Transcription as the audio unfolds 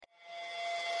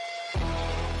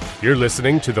You're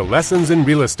listening to the Lessons in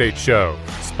Real Estate Show,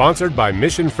 sponsored by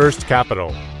Mission First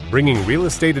Capital, bringing real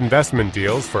estate investment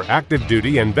deals for active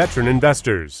duty and veteran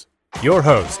investors. Your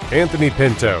host, Anthony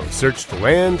Pinto, searched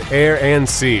land, air, and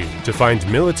sea to find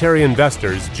military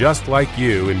investors just like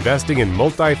you investing in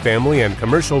multifamily and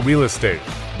commercial real estate,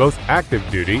 both active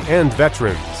duty and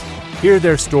veterans. Hear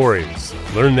their stories,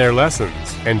 learn their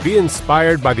lessons, and be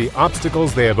inspired by the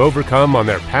obstacles they have overcome on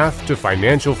their path to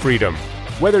financial freedom.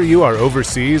 Whether you are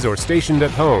overseas or stationed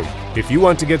at home, if you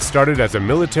want to get started as a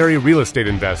military real estate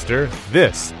investor,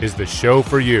 this is the show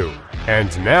for you.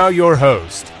 And now your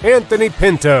host, Anthony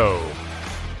Pinto.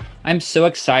 I'm so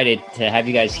excited to have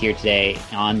you guys here today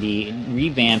on the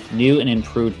revamped, new and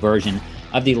improved version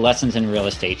of the Lessons in Real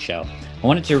Estate show. I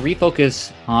wanted to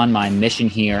refocus on my mission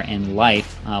here in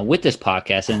life with this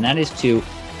podcast, and that is to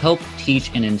help teach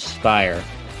and inspire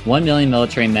 1 million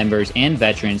military members and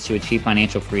veterans to achieve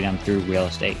financial freedom through real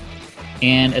estate.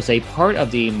 And as a part of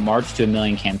the March to a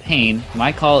Million campaign,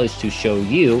 my call is to show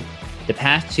you the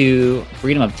path to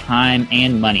freedom of time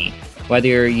and money,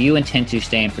 whether you intend to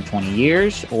stay in for 20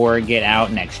 years or get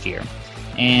out next year.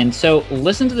 And so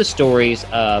listen to the stories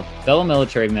of fellow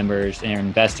military members and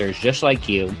investors just like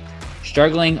you,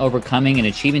 struggling, overcoming, and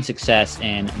achieving success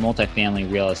in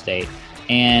multifamily real estate,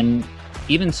 and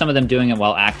even some of them doing it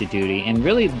while active duty, and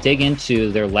really dig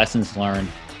into their lessons learned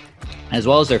as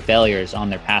well as their failures on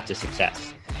their path to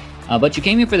success. But you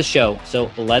came here for the show, so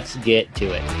let's get to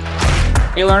it.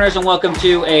 Hey learners, and welcome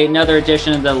to another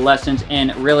edition of the Lessons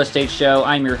in Real Estate show.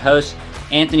 I'm your host,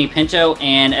 Anthony Pinto,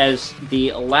 and as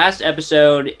the last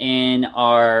episode in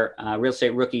our Real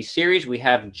Estate Rookie series, we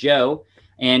have Joe.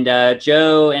 And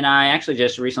Joe and I actually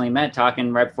just recently met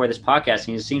talking right before this podcast.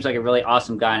 And he seems like a really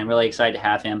awesome guy, and I'm really excited to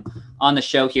have him on the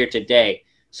show here today.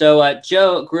 So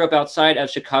Joe grew up outside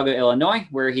of Chicago, Illinois,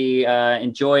 where he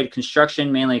enjoyed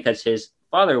construction mainly because his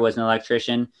father was an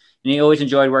electrician, and he always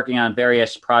enjoyed working on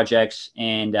various projects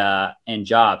and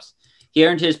jobs. He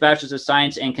earned his Bachelor's of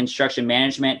Science in Construction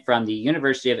Management from the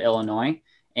University of Illinois,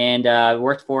 and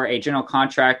worked for a general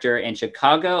contractor in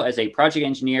Chicago as a project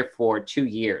engineer for 2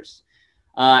 years.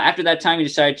 After that time, he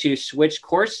decided to switch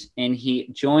course, and he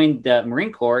joined the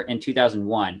Marine Corps in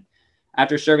 2001.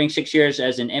 After serving 6 years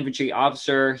as an infantry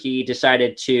officer, he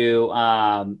decided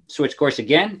to switch course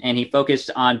again, and he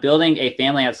focused on building a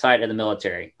family outside of the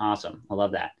military. Awesome. I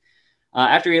love that.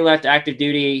 After he left active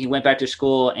duty, he went back to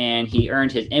school, and he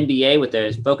earned his MBA with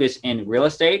a focus in real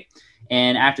estate.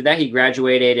 And after that, he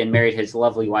graduated and married his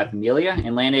lovely wife, Amelia,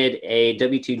 and landed a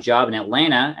W-2 job in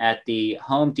Atlanta at the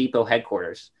Home Depot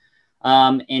headquarters.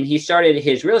 And he started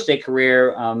his real estate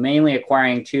career mainly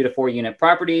acquiring 2 to 4 unit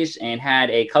properties, and had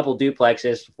a couple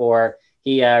duplexes before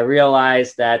he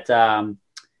realized that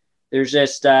there's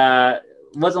just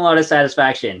wasn't a lot of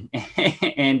satisfaction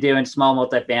in doing small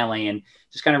multifamily, and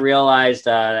just kind of realized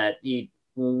that he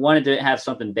wanted to have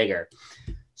something bigger.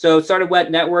 So started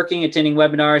networking, attending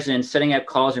webinars, and setting up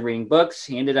calls and reading books.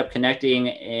 He ended up connecting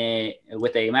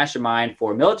with a mastermind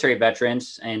for military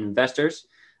veterans and investors.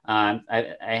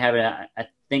 I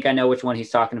think I know which one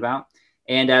he's talking about,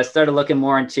 and started looking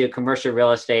more into commercial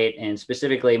real estate and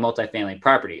specifically multifamily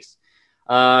properties.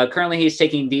 Currently, he's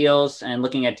taking deals and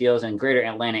looking at deals in greater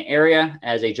Atlanta area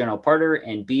as a general partner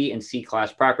in B and C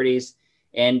class properties.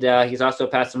 And he's also a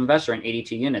passive investor in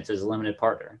 82 units as a limited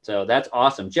partner. So that's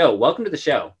awesome. Joe, welcome to the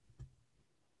show.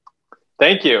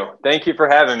 Thank you. Thank you for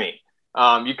having me.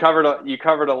 You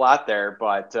covered a lot there,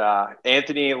 but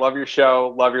Anthony, love your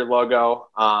show, love your logo.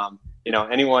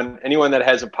 Anyone that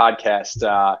has a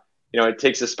podcast,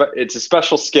 it's a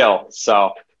special skill.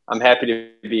 So I'm happy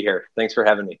to be here. Thanks for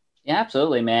having me. Yeah,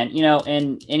 absolutely, man.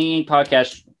 And any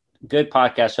good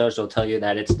podcast host will tell you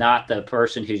that it's not the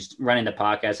person who's running the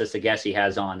podcast, it's the guests he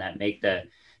has on that make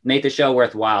the show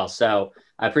worthwhile. So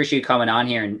I appreciate you coming on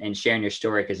here and sharing your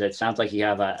story, because it sounds like you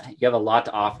have a lot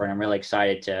to offer, and I'm really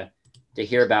excited to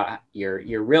hear about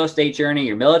your real estate journey,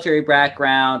 your military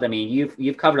background. I mean,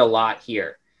 you've covered a lot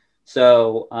here.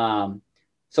 So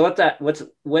with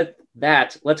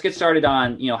that, let's get started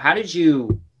on, how did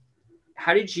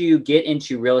you get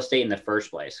into real estate in the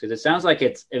first place? Because it sounds like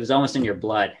it was almost in your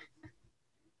blood.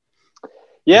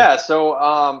 Yeah. So,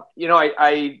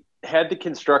 I had the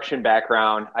construction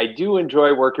background. I do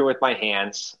enjoy working with my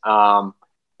hands. But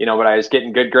I was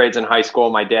getting good grades in high school.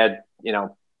 My dad,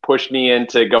 pushed me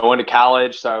into going to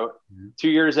college. So 2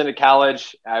 years into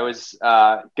college, I was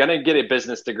going to get a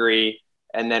business degree,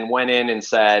 and then went in and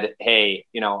said, hey,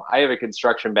 I have a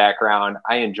construction background.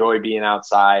 I enjoy being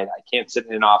outside. I can't sit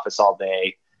in an office all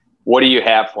day. What do you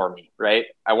have for me? Right.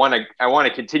 I want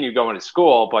to continue going to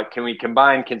school, but can we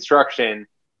combine construction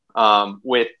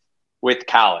with with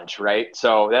college, right?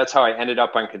 So that's how I ended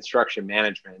up on construction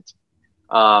management.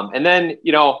 And then,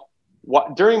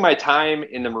 during my time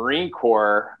in the Marine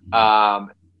Corps,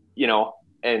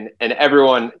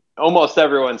 and almost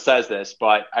everyone says this,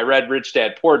 but I read Rich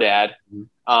Dad, Poor Dad.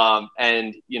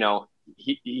 And,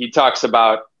 he talks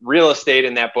about real estate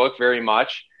in that book very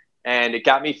much. And it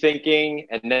got me thinking.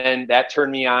 And then that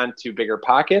turned me on to Bigger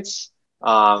Pockets.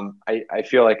 I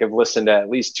feel like I've listened to at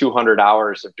least 200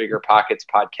 hours of Bigger Pockets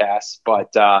podcasts.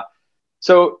 But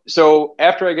so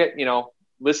after I get,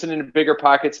 listening to Bigger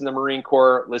Pockets in the Marine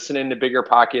Corps, listening to Bigger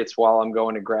Pockets while I'm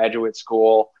going to graduate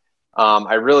school,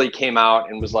 I really came out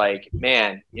and was like,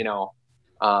 man,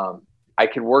 I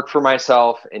could work for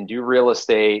myself and do real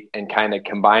estate and kind of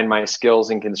combine my skills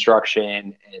in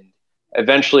construction and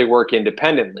eventually work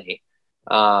independently.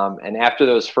 And after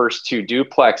those first 2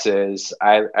 duplexes,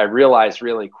 I realized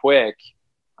really quick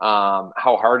how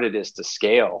hard it is to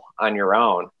scale on your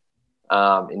own.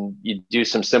 And you do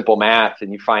some simple math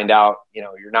and you find out,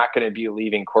 you're not going to be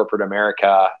leaving corporate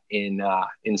America in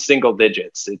single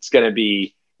digits. It's going to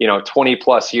be, 20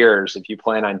 plus years if you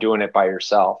plan on doing it by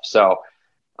yourself. So,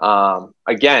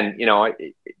 again,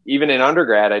 even in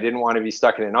undergrad, I didn't want to be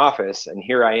stuck in an office, and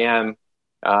here I am,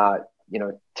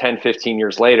 10, 15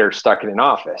 years later, stuck in an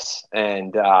office.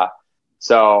 And,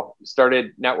 so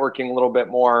started networking a little bit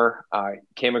more,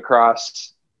 came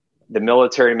across the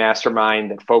military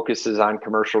mastermind that focuses on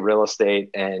commercial real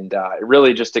estate. And, it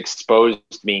really just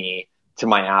exposed me to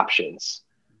my options.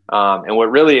 And what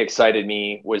really excited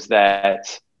me was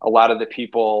that a lot of the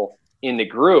people in the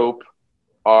group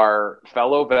are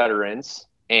fellow veterans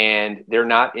and they're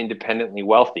not independently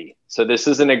wealthy. So this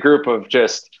isn't a group of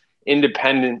just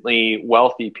independently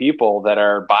wealthy people that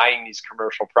are buying these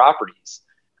commercial properties.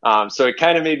 So it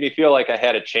kind of made me feel like I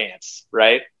had a chance,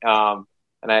 right?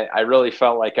 And I really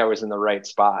felt like I was in the right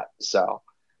spot. So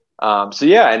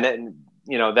yeah, and then,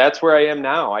 that's where I am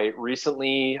now. I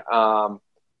recently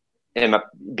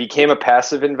became a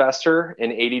passive investor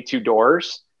in 82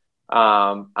 Doors.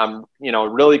 I'm,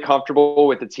 really comfortable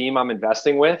with the team I'm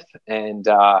investing with, and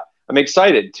I'm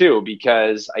excited too,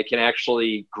 because I can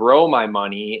actually grow my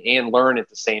money and learn at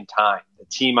the same time. The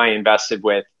team I invested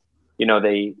with,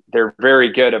 they're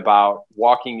very good about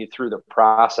walking you through the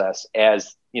process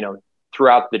as,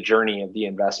 throughout the journey of the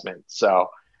investment. So,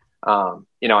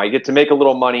 I get to make a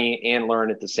little money and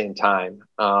learn at the same time,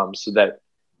 so that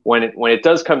when it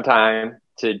does come time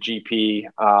to GP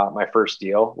my first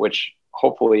deal, which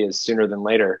hopefully is sooner than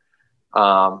later,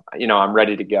 I'm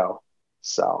ready to go.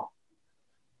 So.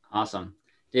 Awesome.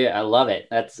 Dude, I love it.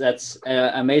 That's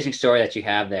an amazing story that you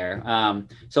have there.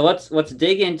 So let's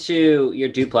dig into your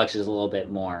duplexes a little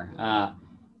bit more.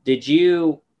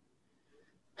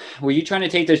 Were you trying to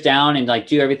take those down and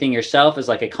do everything yourself as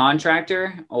a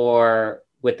contractor, or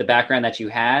with the background that you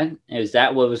had? Is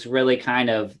that what was really kind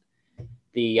of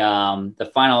the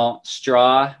final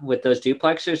straw with those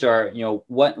duplexes, or,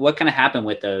 what kind of happened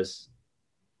with those?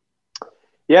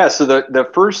 Yeah. So the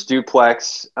first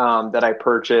duplex that I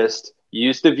purchased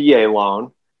used a VA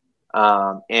loan,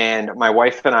 and my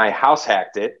wife and I house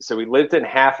hacked it. So we lived in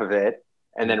half of it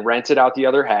and then rented out the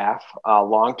other half,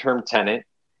 long-term tenant.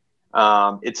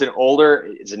 It's a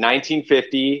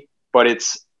 1950, but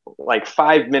it's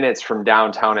 5 minutes from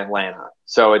downtown Atlanta.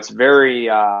 So it's very,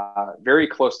 very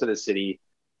close to the city.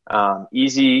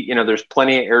 Easy, there's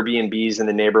plenty of Airbnbs in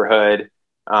the neighborhood.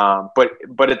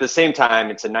 But at the same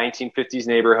time, it's a 1950s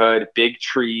neighborhood, big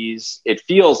trees. It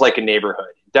feels like a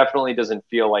neighborhood. It definitely doesn't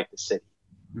feel like the city.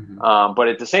 Mm-hmm. But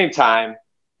at the same time,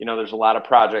 there's a lot of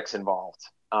projects involved.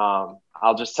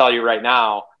 I'll just tell you right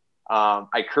now,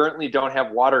 I currently don't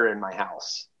have water in my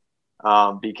house,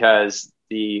 because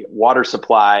the water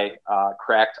supply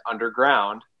cracked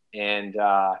underground, and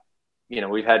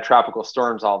we've had tropical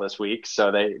storms all this week,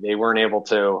 so they weren't able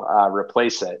to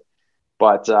replace it.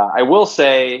 But I will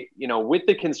say, with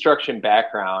the construction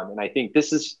background, and I think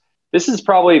this is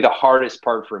probably the hardest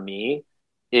part for me,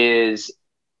 is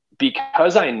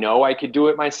because I know I could do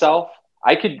it myself.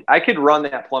 I could run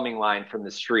that plumbing line from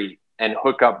the street and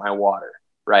hook up my water,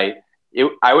 right?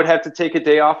 I would have to take a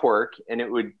day off work, and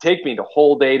it would take me the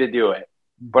whole day to do it,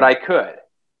 but I could.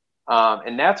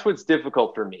 And that's what's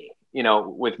difficult for me,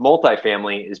 with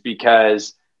multifamily, is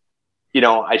because,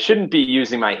 I shouldn't be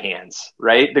using my hands,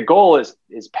 right? The goal is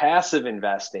passive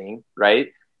investing,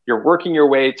 right? You're working your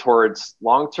way towards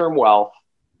long-term wealth,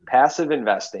 passive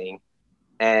investing.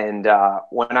 And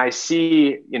when I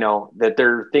see, that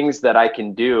there are things that I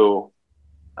can do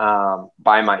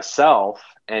by myself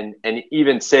and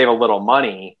even save a little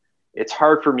money, it's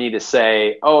hard for me to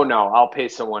say, oh no, I'll pay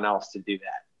someone else to do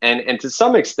that. And to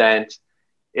some extent,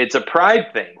 it's a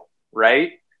pride thing,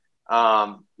 right?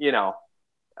 You know,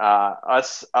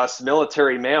 us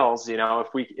military males, you know,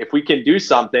 if we can do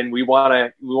something, we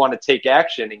want to take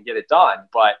action and get it done.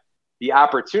 But the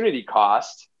opportunity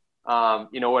cost,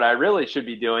 you know, what I really should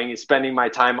be doing is spending my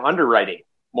time underwriting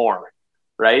more,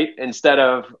 right? Instead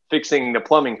of fixing the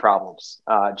plumbing problems,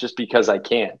 just because I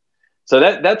can. So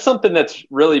that's something that's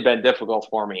really been difficult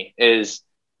for me is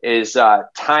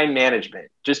time management.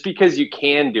 Just because you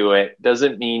can do it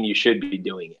doesn't mean you should be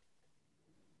doing it.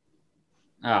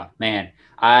 Oh man,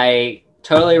 I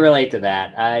totally relate to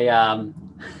that.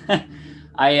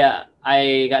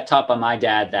 I got taught by my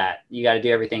dad that you got to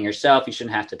do everything yourself. You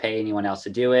shouldn't have to pay anyone else to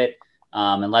do it,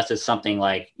 unless it's something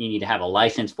like you need to have a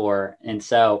license for. And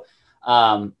so,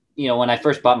 you know, when I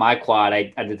first bought my quad,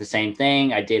 I did the same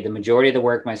thing. I did the majority of the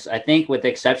work myself. I think with the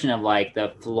exception of like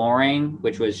the flooring,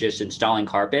 which was just installing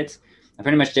carpets, I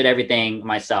pretty much did everything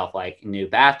myself, like new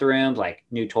bathrooms, like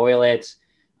new toilets,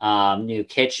 new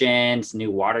kitchens, new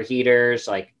water heaters.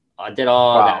 Like I did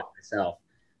all that myself.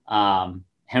 And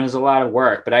it was a lot of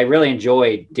work, but I really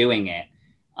enjoyed doing it.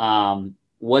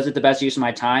 Was it the best use of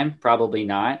my time? Probably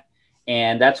not.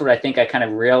 And that's what I think I kind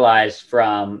of realized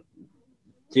from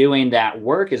doing that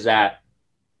work is that,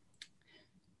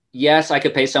 yes, I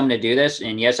could pay someone to do this,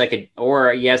 and yes, I could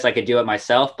do it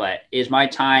myself, but is my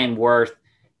time worth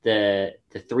the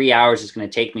 3 hours it's going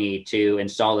to take me to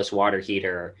install this water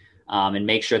heater, and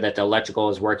make sure that the electrical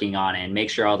is working on it and make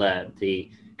sure all the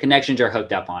connections are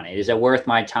hooked up on it? Is it worth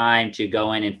my time to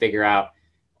go in and figure out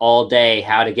all day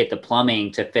how to get the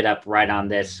plumbing to fit up right on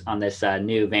this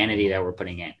new vanity that we're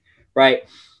putting in? Right.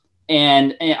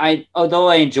 And although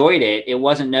I enjoyed it, it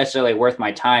wasn't necessarily worth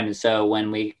my time. And so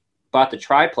when we bought the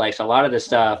triplex, a lot of the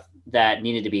stuff that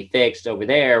needed to be fixed over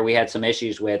there, we had some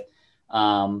issues with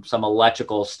some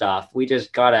electrical stuff. We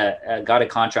just got a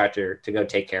contractor to go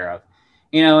take care of,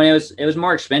 you know, and it was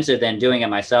more expensive than doing it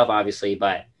myself, obviously,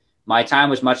 but my time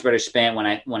was much better spent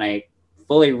when I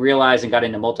fully realized and got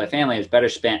into multifamily. It was better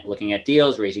spent looking at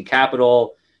deals, raising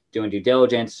capital, doing due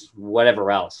diligence, whatever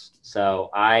else. So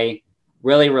I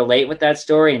really relate with that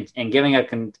story and giving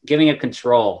a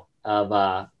control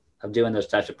of doing those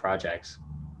types of projects.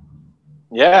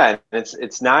 Yeah,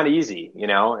 it's not easy, you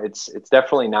know. It's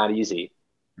definitely not easy.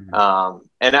 Mm-hmm.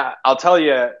 And I'll tell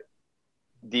you,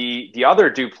 the other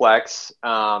duplex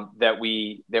that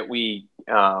we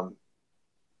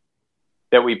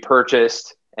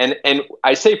purchased, and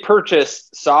I say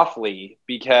purchased softly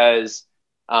because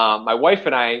my wife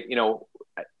and I,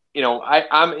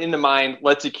 I'm in the mind,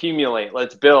 let's accumulate,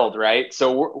 let's build, right?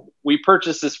 So we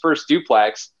purchased this first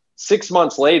duplex. 6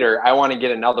 months later, I want to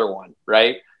get another one,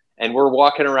 right? And we're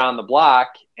walking around the block,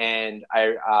 and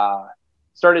I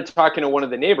started talking to one of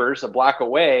the neighbors a block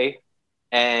away,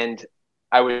 and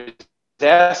I was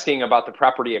asking about the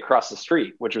property across the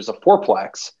street, which was a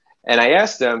fourplex. And I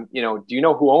asked him, do you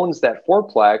know who owns that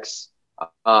fourplex?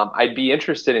 I'd be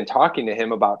interested in talking to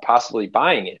him about possibly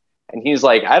buying it. And he's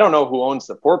like, I don't know who owns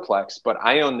the fourplex, but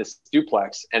I own this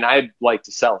duplex and I'd like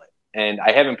to sell it. And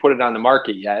I haven't put it on the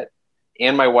market yet.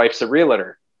 And my wife's a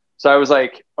realtor. So I was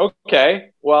like,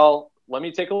 okay, well, let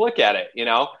me take a look at it,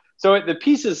 So the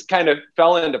pieces kind of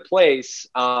fell into place.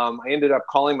 I ended up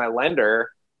calling my lender,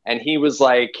 and he was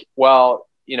like, well,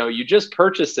 you just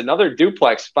purchased another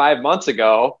duplex 5 months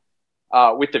ago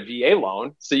with the VA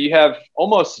loan. So you have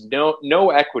almost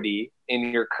no equity in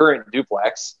your current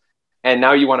duplex. And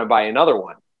now you want to buy another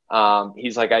one.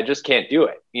 He's like, I just can't do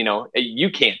it. You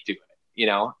can't do it.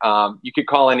 You could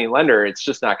call any lender. It's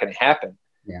just not going to happen.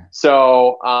 Yeah.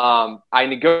 So I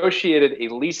negotiated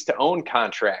a lease to own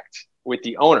contract with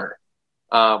the owner.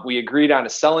 We agreed on a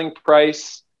selling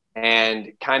price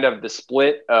and kind of the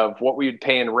split of what we would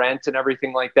pay in rent and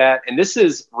everything like that. And this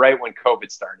is right when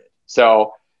COVID started.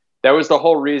 So that was the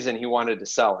whole reason he wanted to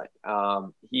sell it.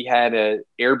 He had an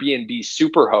Airbnb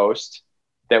superhost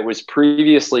that was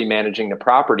previously managing the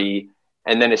property.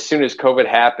 And then as soon as COVID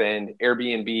happened,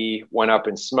 Airbnb went up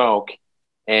in smoke,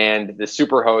 and the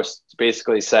superhost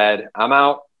basically said, I'm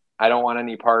out. I don't want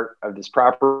any part of this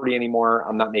property anymore.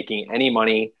 I'm not making any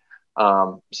money.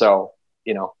 So,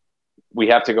 we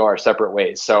have to go our separate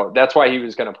ways. So that's why he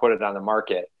was going to put it on the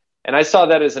market. And I saw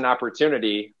that as an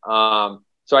opportunity.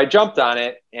 So I jumped on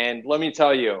it, and let me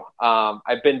tell you,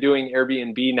 I've been doing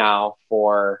Airbnb now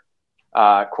for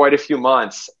quite a few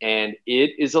months, and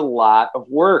it is a lot of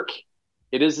work.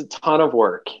 It is a ton of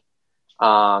work.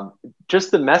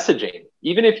 Just the messaging,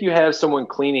 even if you have someone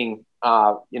cleaning,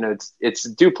 it's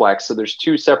a duplex, so there's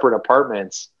two separate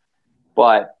apartments,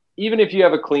 but even if you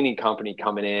have a cleaning company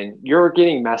coming in, you're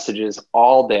getting messages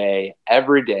all day,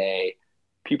 every day,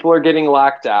 People are getting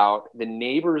locked out. The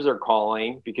neighbors are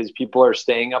calling because people are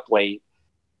staying up late.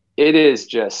 It is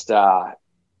just,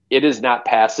 it is not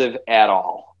passive at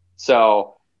all.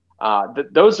 So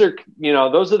those are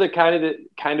the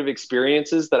kind of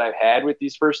experiences that I've had with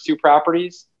these first two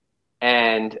properties.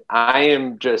 And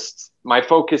my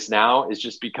focus now is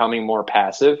just becoming more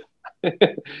passive.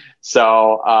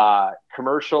 So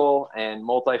commercial and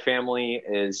multifamily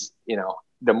is,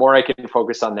 the more I can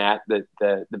focus on that,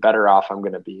 the better off I'm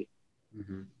going to be.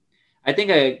 Mm-hmm. I think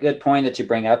a good point that you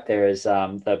bring up there is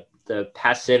the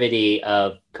passivity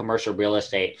of commercial real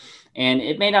estate. And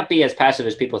it may not be as passive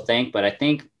as people think, but I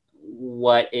think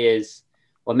what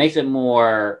makes it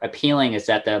more appealing is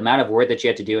that the amount of work that you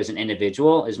have to do as an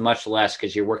individual is much less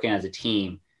because you're working as a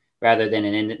team rather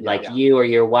than you or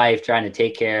your wife trying to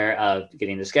take care of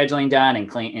getting the scheduling done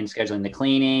and scheduling the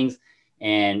cleanings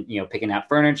and, picking out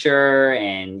furniture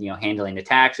and, handling the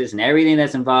taxes and everything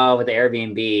that's involved with the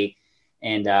Airbnb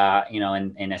and,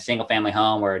 in a single family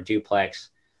home or a duplex.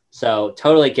 So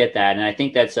totally get that. And I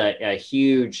think that's a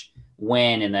huge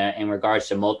win in regards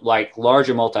to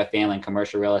larger multifamily and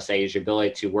commercial real estate is your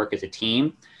ability to work as a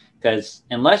team. Because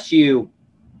unless you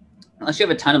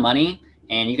have a ton of money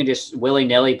and you can just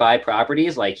willy-nilly buy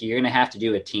properties, like you're going to have to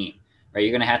do a team, right?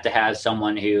 You're going to have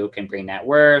someone who can bring net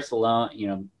worth,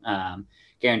 loan,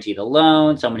 guarantee the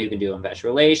loan, someone who can do investor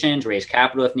relations, raise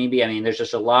capital if need be. I mean, there's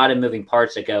just a lot of moving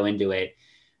parts that go into it.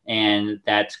 And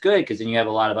that's good because then you have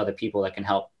a lot of other people that can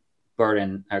help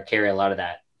burden or carry a lot of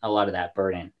that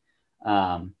burden.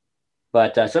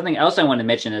 But something else I want to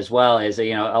mention as well is,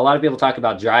 a lot of people talk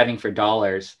about driving for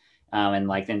dollars and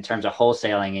like in terms of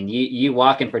wholesaling, and you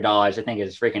walking for dollars, I think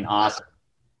is freaking awesome.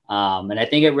 And I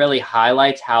think it really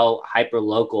highlights how hyper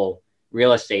local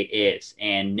real estate is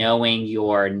and knowing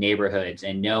your neighborhoods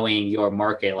and knowing your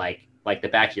market like the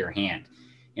back of your hand.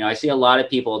 I see a lot of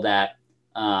people that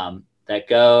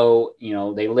go,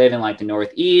 they live in like the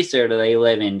Northeast or they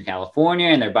live in California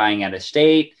and they're buying out of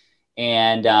state.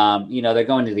 And, they're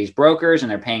going to these brokers and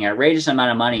they're paying an outrageous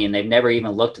amount of money and they've never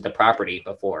even looked at the property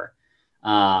before.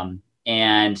 You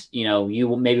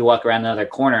will maybe walk around another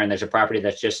corner and there's a property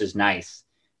that's just as nice,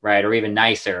 right? Or even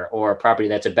nicer, or a property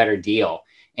that's a better deal.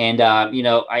 And,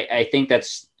 I think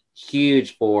that's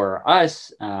huge for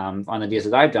us on the deals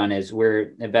that I've done is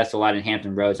we're invest a lot in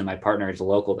Hampton Roads and my partner is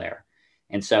local there.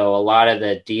 And so a lot of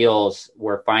the deals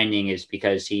we're finding is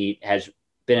because he has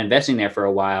been investing there for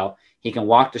a while. He can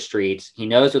walk the streets. He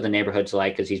knows what the neighborhood's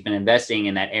like because he's been investing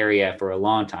in that area for a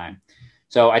long time.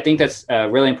 So I think that's a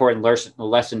really important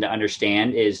lesson to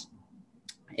understand is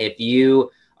if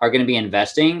you are going to be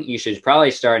investing, you should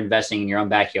probably start investing in your own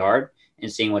backyard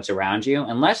and seeing what's around you.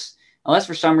 Unless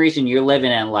for some reason you're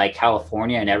living in like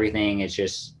California and everything is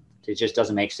it just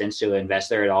doesn't make sense to invest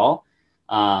there at all.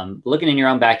 Looking in your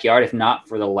own backyard, if not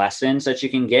for the lessons that you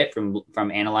can get from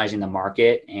analyzing the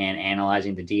market and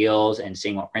analyzing the deals and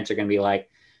seeing what rents are going to be like,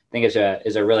 I think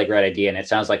is a really great idea. And it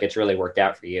sounds like it's really worked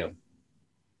out for you.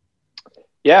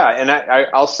 Yeah. And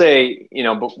I'll say,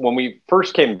 but when we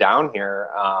first came down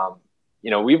here,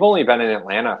 we've only been in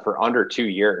Atlanta for under 2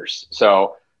 years.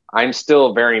 So I'm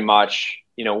still very much,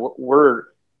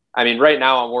 right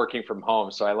now I'm working from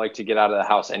home, so I like to get out of the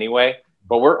house anyway.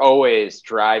 But we're always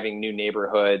driving new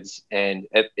neighborhoods. And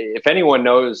if anyone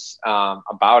knows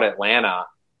about Atlanta,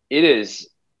 it is,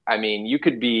 you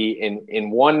could be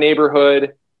in one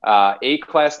neighborhood,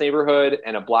 A-class neighborhood,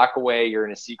 and a block away, you're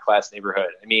in a C-class neighborhood.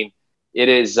 It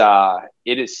is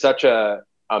such a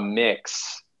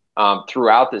mix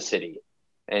throughout the city.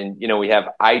 And, we have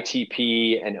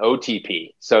ITP and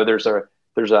OTP. So there's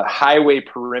a highway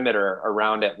perimeter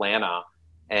around Atlanta.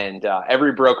 And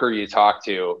every broker you talk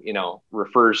to,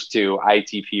 refers to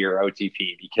ITP or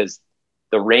OTP because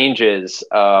the ranges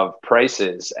of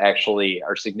prices actually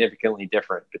are significantly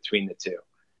different between the two.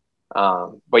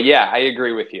 But yeah, I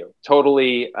agree with you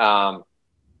totally.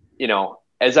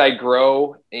 As I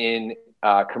grow in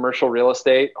commercial real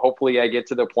estate, hopefully I get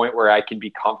to the point where I can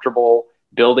be comfortable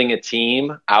building a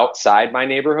team outside my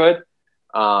neighborhood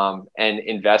and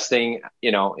investing,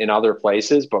 in other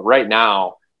places. But right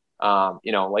now,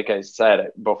 like I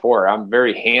said before, I'm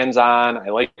very hands-on. I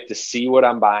like to see what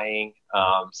I'm buying.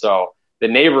 So the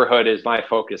neighborhood is my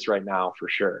focus right now for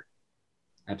sure.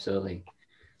 Absolutely.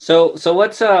 So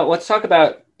let's talk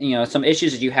about, some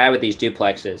issues that you have with these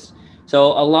duplexes.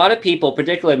 So a lot of people,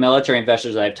 particularly military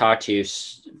investors that I've talked to,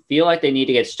 feel like they need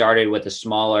to get started with a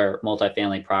smaller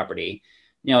multifamily property,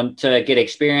 to get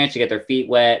experience, to get their feet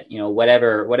wet,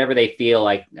 whatever they feel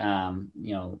like,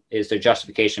 is their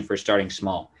justification for starting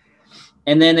small.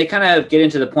 And then they kind of get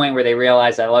into the point where they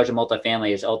realize that larger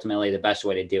multifamily is ultimately the best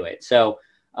way to do it. So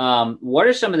What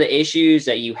are some of the issues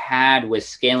that you had with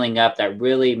scaling up that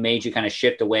really made you kind of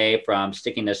shift away from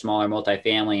sticking to smaller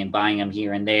multifamily and buying them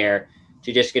here and there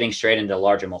to just getting straight into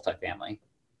larger multifamily?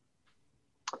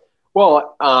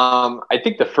 Well, I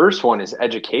think the first one is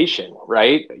education,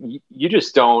 right? You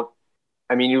just don't,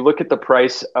 I mean, you look at the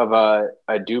price of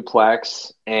a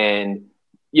duplex and,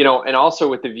 and also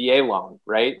with the VA loan,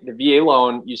 right? The VA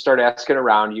loan, you start asking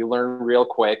around, you learn real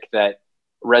quick that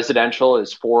residential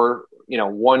is for,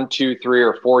 1, 2, 3,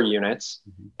 or 4 units.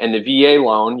 Mm-hmm. And the VA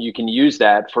loan, you can use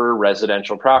that for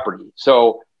residential property.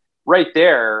 So right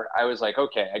there, I was like,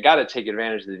 okay, I got to take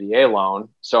advantage of the VA loan.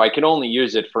 So I can only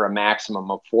use it for a maximum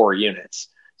of 4 units.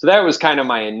 So that was kind of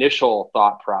my initial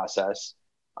thought process.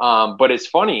 But it's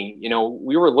funny,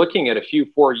 we were looking at a few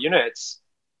 4 units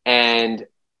and,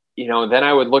 then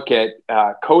I would look at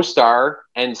CoStar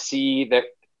and see that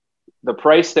the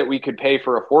price that we could pay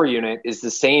for a 4 unit is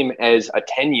the same as a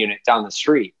 10 unit down the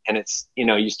street. And it's,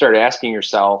 you start asking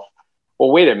yourself,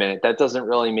 well, wait a minute, that doesn't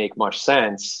really make much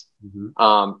sense.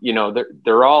 Mm-hmm.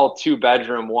 They're all 2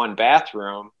 bedroom, 1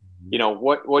 bathroom. Mm-hmm.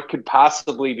 What could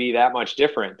possibly be that much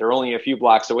different? They're only a few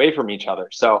blocks away from each other.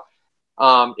 So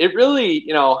it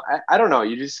really, I don't know.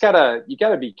 You just gotta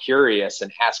be curious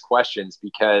and ask questions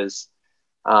because,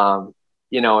 I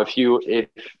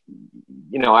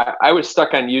was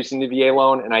stuck on using the VA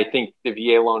loan, and I think the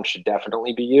VA loan should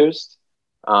definitely be used.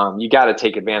 You got to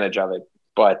take advantage of it,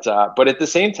 but at the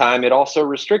same time, it also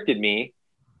restricted me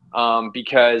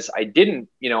because I didn't,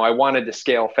 I wanted to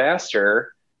scale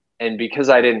faster, and because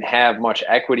I didn't have much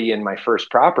equity in my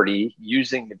first property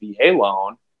using the VA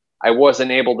loan, I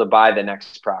wasn't able to buy the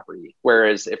next property.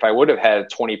 Whereas if I would have had a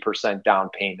 20% down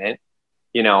payment,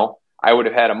 I would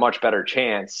have had a much better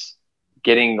chance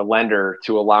getting the lender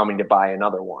to allow me to buy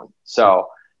another one. So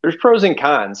there's pros and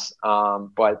cons.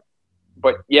 But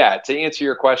yeah, to answer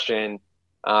your question,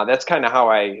 that's kind of how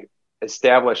I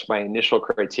established my initial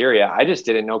criteria. I just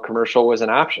didn't know commercial was an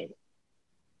option.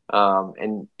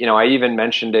 And I even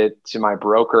mentioned it to my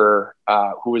broker,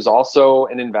 who was also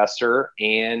an investor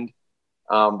and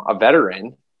a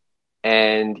veteran,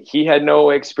 and he had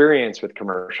no experience with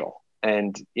commercial,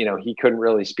 and he couldn't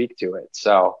really speak to it.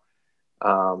 So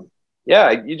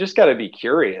you just got to be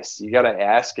curious. You got to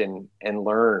ask and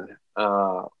learn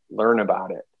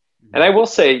about it. And I will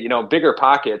say, Bigger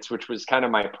Pockets, which was kind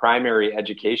of my primary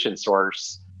education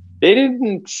source, they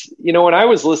didn't, when I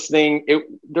was listening,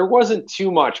 there wasn't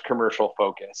too much commercial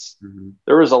focus. Mm-hmm.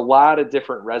 There was a lot of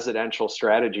different residential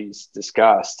strategies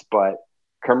discussed, but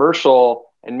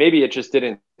commercial, and maybe it just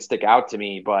didn't stick out to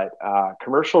me, but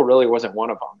commercial really wasn't one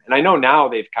of them. And I know now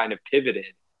they've kind of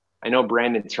pivoted. I know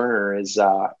Brandon Turner is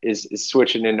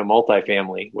switching into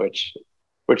multifamily, which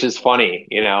is funny,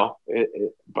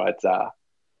 but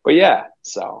yeah,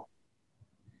 so.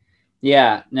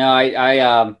 Yeah, no,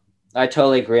 I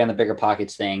totally agree on the Bigger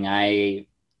Pockets thing. I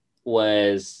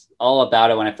was all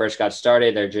about it when I first got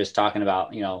started. They're just talking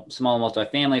about, small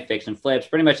multifamily, fix and flips,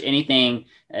 pretty much anything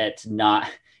that's not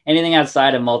anything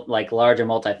outside of larger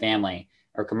multifamily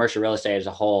or commercial real estate as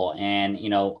a whole. And,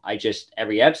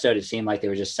 every episode, it seemed like there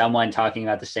was just someone talking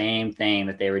about the same thing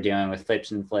that they were doing with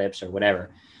flips and flips or whatever.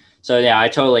 So yeah, I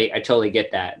totally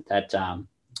get that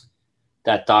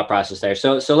thought process there.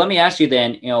 So let me ask you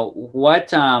then,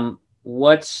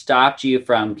 what stopped you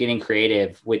from getting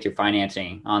creative with your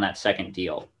financing on that second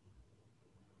deal?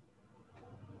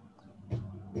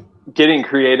 Getting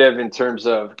creative in terms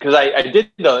of, because I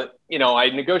did I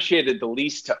negotiated the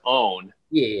lease to own.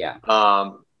 Yeah.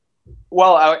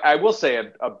 Well, I will say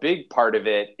a big part of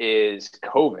it is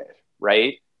COVID,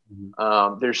 right?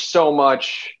 Mm-hmm. There's so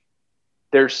much,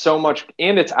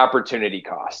 and it's opportunity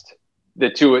cost. The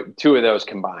two of those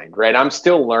combined, right? I'm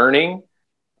still learning.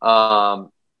 And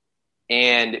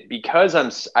because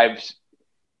I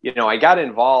got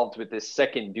involved with this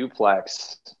second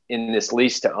duplex in this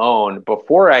lease to own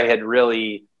before I had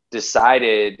really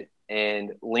decided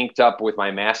and linked up with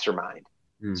my mastermind.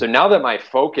 Mm. So now that my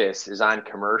focus is on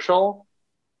commercial,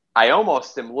 I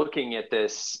almost am looking at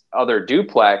this other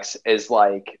duplex as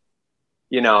like,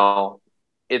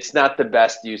 it's not the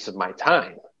best use of my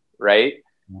time, right?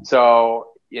 Mm.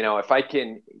 So, if I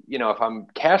can, if I'm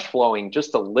cash flowing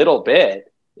just a little bit,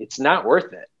 it's not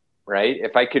worth it, right?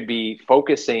 If I could be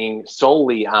focusing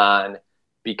solely on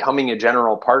becoming a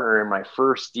general partner in my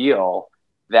first deal,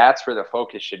 that's where the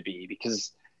focus should be,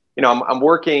 because I'm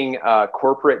working a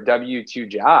corporate W-2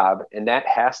 job, and that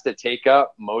has to take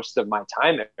up most of my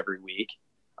time every week.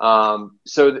 So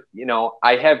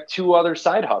I have 2 other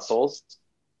side hustles,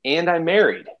 and I'm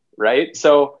married, right?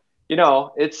 So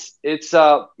it's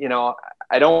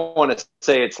I don't want to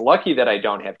say it's lucky that I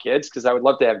don't have kids, because I would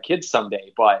love to have kids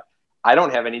someday, but I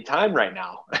don't have any time right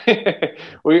now.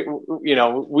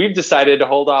 We've decided to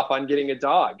hold off on getting a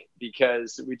dog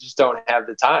because we just don't have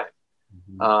the time.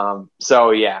 Mm-hmm.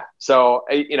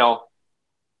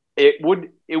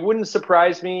 It wouldn't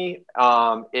surprise me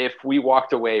if we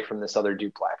walked away from this other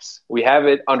duplex. We have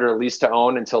it under lease to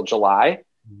own until July,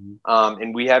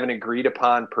 and we have an agreed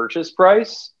upon purchase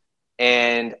price.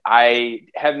 And I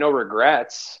have no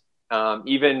regrets.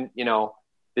 Even,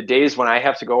 the days when I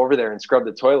have to go over there and scrub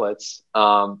the toilets,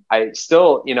 I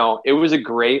still, it was a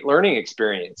great learning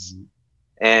experience. Mm-hmm.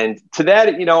 And to that,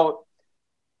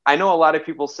 I know a lot of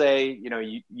people say,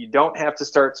 you don't have to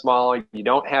start small. You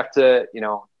don't have to,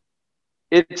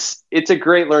 it's a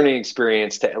great learning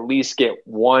experience to at least get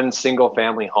one single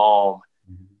family home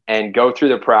and go through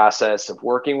the process of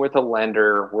working with a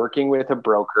lender, working with a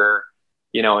broker,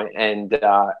 and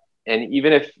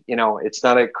even if, it's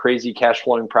not a crazy cash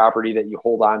flowing property that you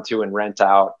hold on to and rent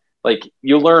out, like,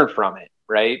 you learn from it.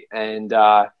 Right. And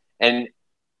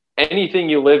anything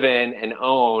you live in and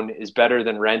own is better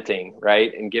than renting,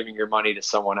 right, and giving your money to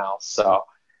someone else. So,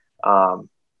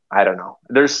 I don't know.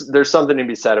 There's something to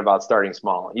be said about starting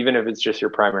small, even if it's just your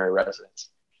primary residence.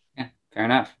 Yeah, fair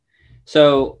enough.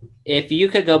 So if you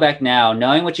could go back now,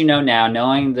 knowing what you know now,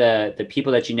 knowing the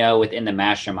people that you know within the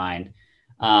mastermind,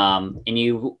 and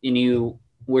you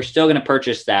were still going to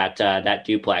purchase that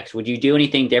duplex, would you do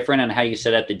anything different on how you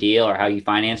set up the deal or how you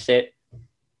financed it?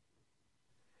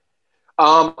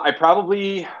 I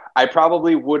probably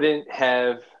wouldn't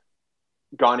have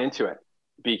gone into it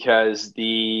because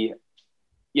the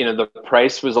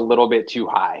price was a little bit too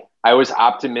high. I was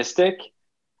optimistic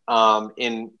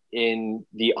in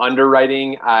the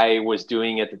underwriting I was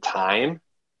doing at the time.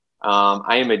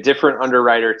 I am a different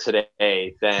underwriter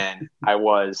today than I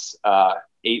was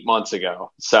 8 months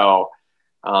ago. So,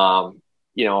 I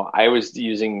was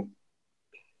using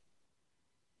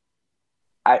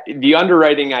the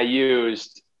underwriting I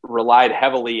used relied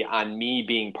heavily on me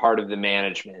being part of the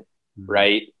management,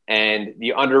 right? And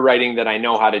the underwriting that I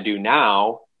know how to do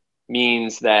now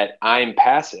means that I'm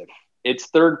passive. It's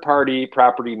third-party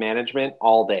property management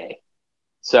all day.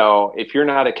 So if you're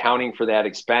not accounting for that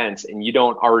expense and you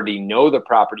don't already know the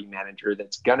property manager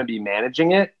that's going to be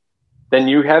managing it, then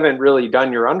you haven't really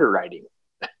done your underwriting,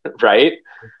 right?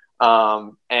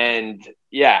 And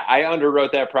yeah, I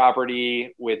underwrote that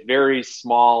property with very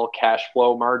small cash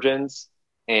flow margins.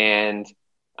 And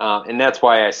that's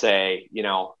why I say,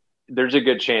 there's a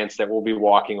good chance that we'll be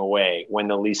walking away when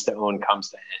the lease to own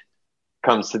comes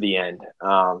to the end.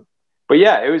 But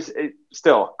yeah, it was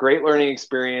still great learning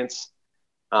experience.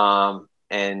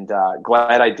 And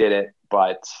glad I did it,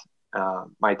 but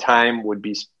my time would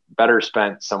be better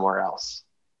spent somewhere else.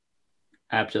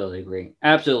 Absolutely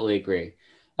agree.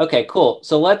 Okay, cool.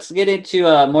 So let's get into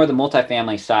more the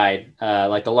multifamily side,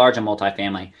 like the larger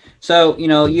multifamily. So,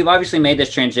 you've obviously made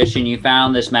this transition. You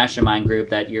found this mastermind group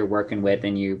that you're working with,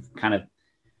 and you've kind of,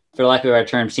 for lack of a better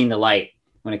term, seen the light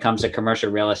when it comes to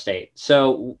commercial real estate.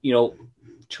 So,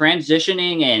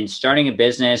 transitioning and starting a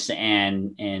business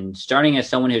and starting as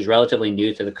someone who's relatively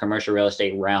new to the commercial real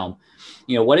estate realm,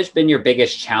 what has been your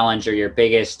biggest challenge or your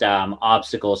biggest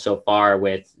obstacle so far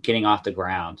with getting off the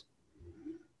ground?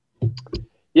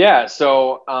 Yeah.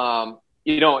 So,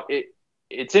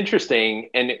 it's interesting.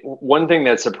 And one thing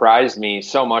that surprised me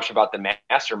so much about the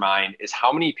mastermind is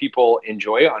how many people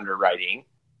enjoy underwriting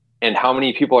and how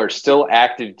many people are still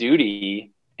active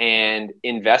duty and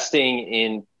investing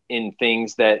in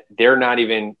things that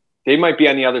they might be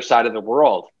on the other side of the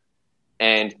world,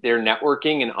 and they're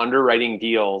networking and underwriting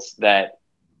deals that,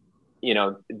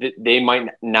 they might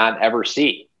not ever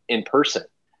see in person.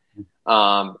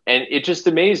 And it just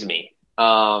amazed me.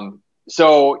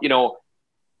 So,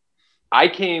 I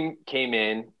came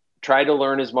in, tried to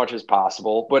learn as much as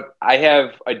possible, but I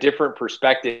have a different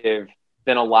perspective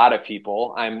than a lot of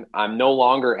people. I'm no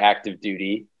longer active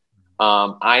duty.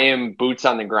 I am boots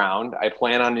on the ground. I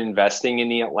plan on investing in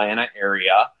the Atlanta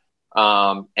area.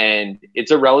 And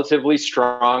it's a relatively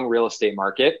strong real estate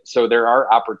market. So there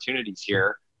are opportunities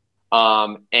here.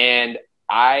 And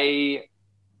I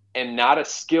am not a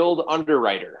skilled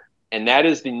underwriter. And that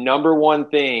is the number one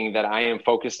thing that I am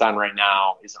focused on right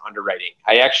now is underwriting.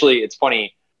 It's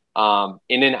funny.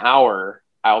 In an hour,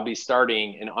 I'll be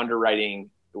starting an underwriting.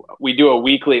 We do a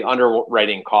weekly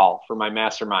underwriting call for my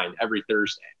mastermind every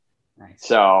Thursday. Nice.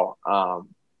 So,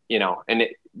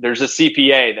 there's a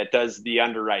CPA that does the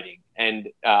underwriting, and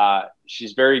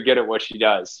she's very good at what she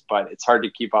does, but it's hard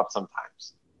to keep up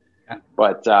sometimes. Yeah.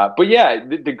 But yeah,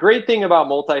 the great thing about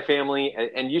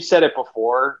multifamily, and you said it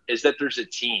before, is that there's a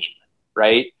team,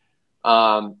 right?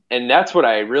 And that's what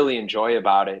I really enjoy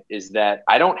about it, is that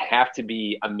I don't have to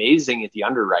be amazing at the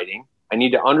underwriting. I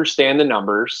need to understand the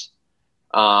numbers.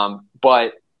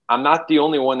 But I'm not the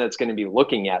only one that's going to be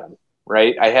looking at them,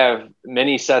 right? I have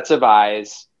many sets of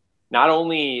eyes, not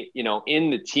only, in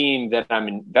the team that I'm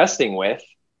investing with,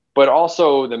 but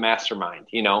also the mastermind.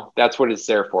 That's what it's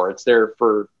there for. It's there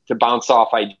to bounce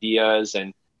off ideas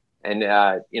and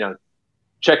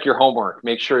check your homework,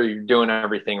 make sure you're doing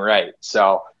everything right.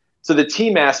 So the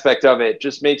team aspect of it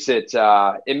just makes it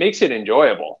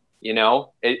enjoyable.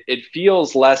 It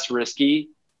feels less risky,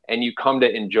 and you come to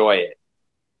enjoy it.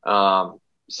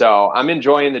 So I'm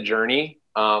enjoying the journey.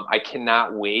 I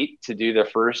cannot wait to do the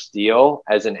first deal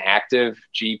as an active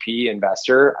GP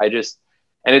investor.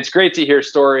 And it's great to hear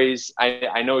stories.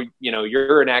 I know,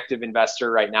 you're an active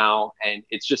investor right now, and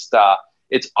it's just,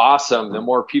 it's awesome. The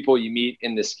more people you meet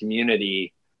in this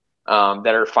community,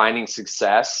 that are finding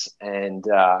success and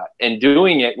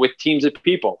doing it with teams of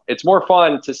people. It's more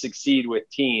fun to succeed with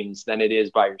teams than it is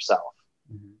by yourself.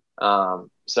 Mm-hmm.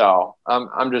 So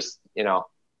I'm just,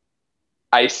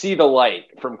 I see the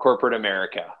light from corporate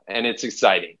America, and it's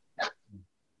exciting.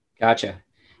 Gotcha.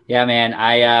 Yeah, man.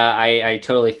 I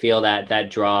totally feel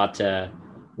that draw to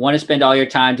want to spend all your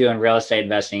time doing real estate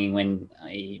investing when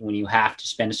you have to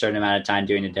spend a certain amount of time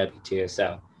doing the W-2.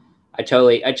 So I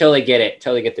totally get it.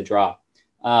 Totally get the draw.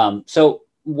 So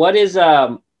what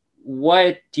do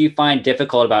you find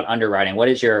difficult about underwriting? What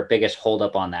is your biggest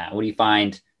holdup on that? What do you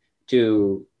find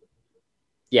we'll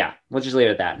just leave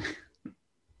it at that.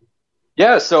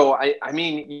 Yeah. So I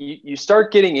mean, you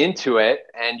start getting into it,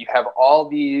 and you have all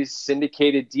these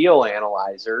syndicated deal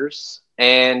analyzers,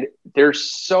 and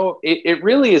it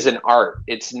really is an art.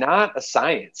 It's not a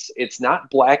science. It's not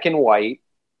black and white.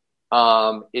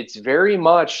 It's very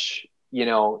much,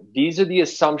 these are the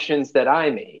assumptions that I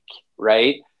make,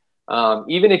 right?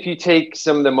 Even if you take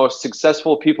some of the most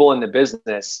successful people in the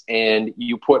business and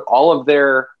you put all of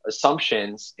their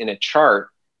assumptions in a chart,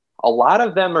 a lot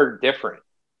of them are different.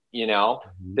 They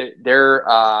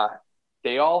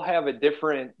all have a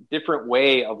different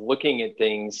way of looking at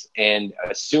things and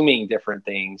assuming different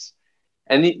things.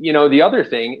 And the other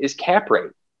thing is cap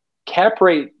rate. Cap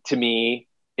rate to me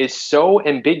is so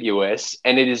ambiguous,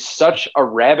 and it is such a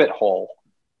rabbit hole.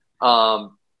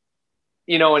 And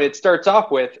it starts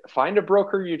off with, find a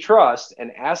broker you trust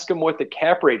and ask them what the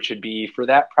cap rate should be for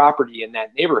that property in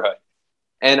that neighborhood.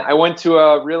 And I went to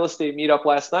a real estate meetup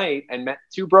last night and met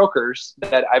two brokers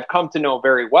that I've come to know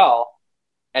very well.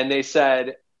 And they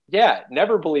said, yeah,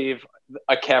 never believe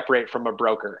a cap rate from a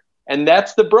broker. And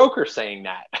that's the broker saying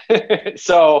that.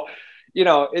 So,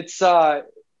 it's, I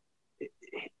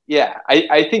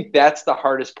think that's the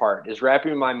hardest part, is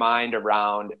wrapping my mind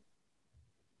around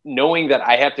knowing that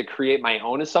I have to create my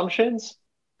own assumptions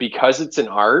because it's an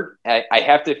art. I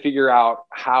have to figure out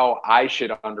how I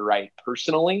should underwrite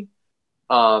personally,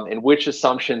 and which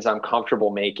assumptions I'm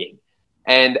comfortable making.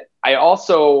 And I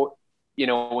also,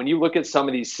 when you look at some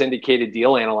of these syndicated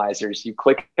deal analyzers, you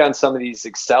click on some of these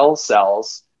Excel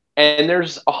cells, and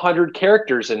there's 100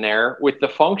 characters in there with the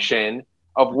function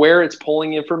of where it's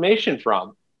pulling information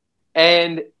from.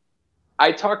 And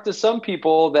I talk to some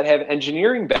people that have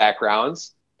engineering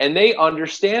backgrounds, and they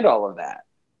understand all of that.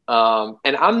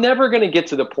 And I'm never going to get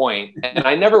to the point, and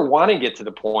I never want to get to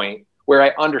the point where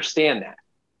I understand that.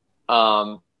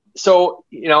 So,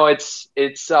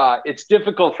 it's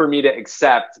difficult for me to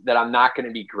accept that I'm not going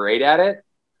to be great at it.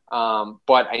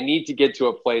 But I need to get to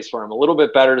a place where I'm a little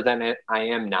bit better than I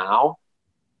am now.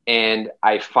 And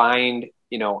I find,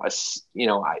 I'm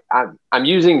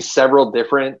using several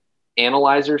different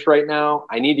analyzers right now.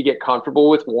 I need to get comfortable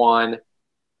with one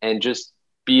and just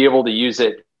be able to use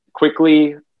it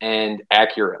quickly and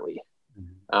accurately,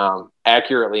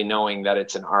 accurately knowing that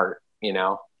it's an art,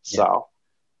 so,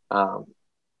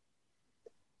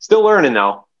 still learning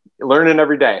though, learning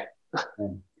every day.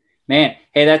 Man,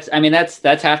 hey, that's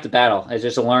half the battle, is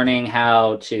just learning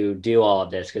how to do all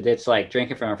of this. Cause it's like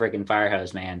drinking from a freaking fire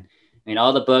hose, man. I mean,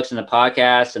 all the books and the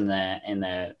podcasts and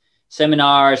the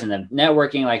seminars and the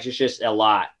networking, like it's just a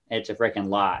lot. It's a freaking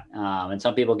lot. And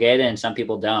some people get it and some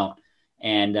people don't.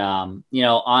 And, on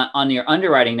your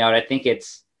underwriting note, I think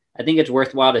it's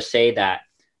worthwhile to say that,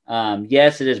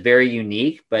 yes, it is very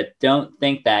unique, but don't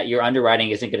think that your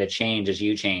underwriting isn't going to change as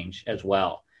you change as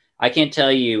well. I can't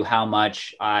tell you how many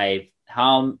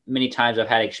times I've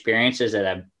had experiences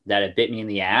that have bit me in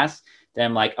the ass that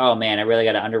I'm like, oh man, I really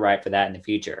got to underwrite for that in the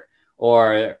future,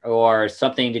 or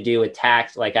something to do with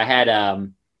tax. Like I had,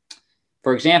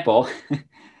 for example,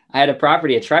 I had a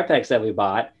property, a triplex that we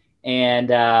bought,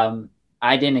 and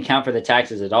I didn't account for the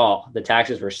taxes at all. The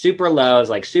taxes were super low. I was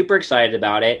like super excited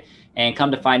about it. And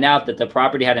come to find out that the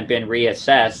property hadn't been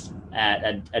reassessed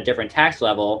at a different tax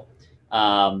level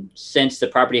since the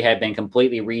property had been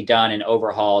completely redone and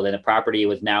overhauled, and the property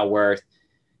was now worth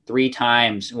 3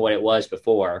 times what it was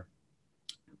before.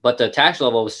 But the tax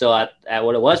level was still at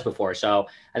what it was before. So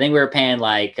I think we were paying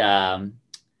like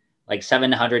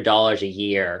 $700 a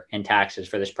year in taxes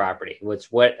for this property.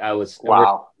 Was what I was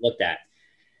looked at.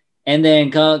 And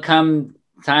then come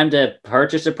time to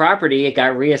purchase a property, it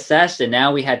got reassessed, and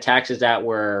now we had taxes that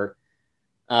were,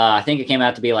 I think it came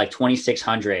out to be like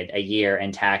 $2,600 a year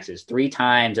in taxes, 3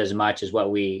 times as much as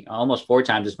almost 4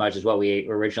 times as much as what we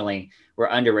originally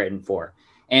were underwritten for.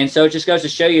 And so it just goes to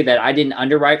show you that I didn't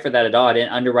underwrite for that at all. I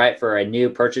didn't underwrite for a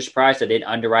new purchase price. I didn't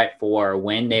underwrite for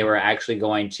when they were actually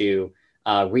going to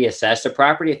reassess the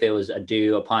property, if it was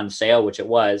due upon sale, which it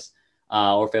was,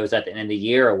 or if it was at the end of the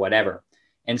year or whatever.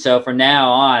 And so from now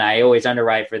on, I always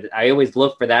I always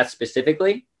look for that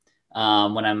specifically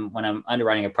when I'm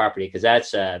underwriting a property, because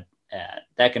that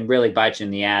can really bite you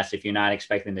in the ass if you're not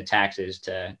expecting the taxes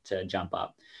to jump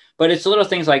up. But it's little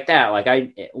things like that. Like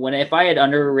if I had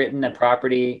underwritten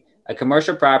a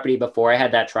commercial property before I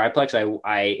had that triplex,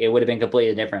 it would have been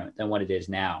completely different than what it is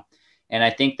now. And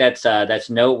I think that's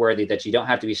noteworthy, that you don't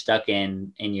have to be stuck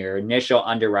in your initial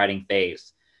underwriting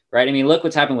phase, right? I mean, look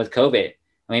what's happened with COVID.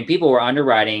 I mean, people were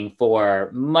underwriting for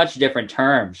much different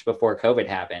terms before COVID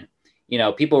happened.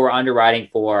 People were underwriting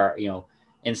for,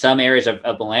 in some areas of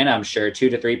Atlanta, I'm sure 2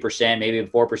 to 3%, maybe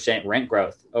 4% rent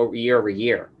growth over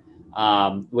year,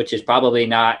 which is probably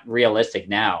not realistic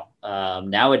now.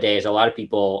 Nowadays, a lot of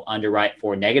people underwrite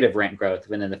for negative rent growth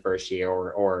within the first year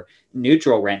or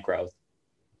neutral rent growth.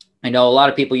 I know a lot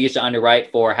of people used to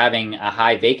underwrite for having a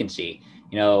high vacancy.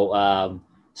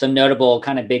 Some notable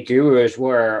kind of big gurus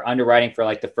were underwriting for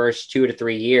like the first 2 to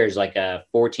 3 years, like a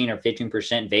 14 or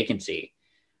 15% vacancy.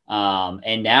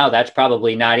 And now that's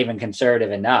probably not even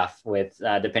conservative enough with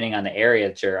depending on the area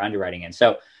that you're underwriting in.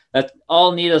 So that's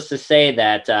all needless to say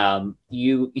that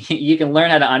you can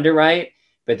learn how to underwrite,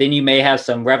 but then you may have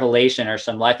some revelation or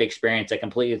some life experience that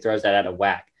completely throws that out of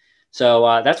whack.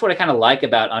 So that's what I kind of like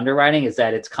about underwriting, is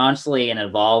that it's constantly an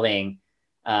evolving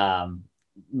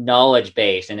knowledge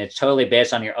base, and it's totally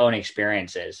based on your own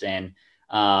experiences. And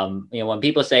when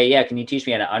people say, yeah, can you teach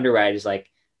me how to underwrite? It's like,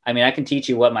 I mean, I can teach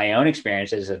you what my own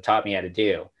experiences have taught me how to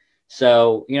do.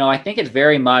 So, I think it's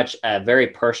very much a very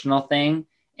personal thing.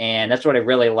 And that's what I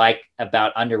really like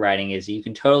about underwriting, is you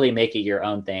can totally make it your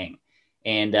own thing.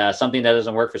 And something that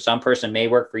doesn't work for some person may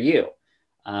work for you,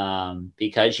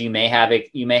 because you may have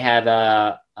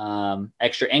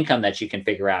extra income that you can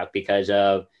figure out because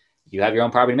of you have your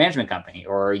own property management company,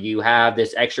 or you have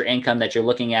this extra income that you're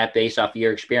looking at based off of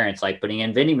your experience, like putting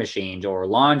in vending machines or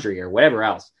laundry or whatever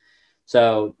else.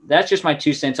 So that's just my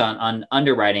 2 cents on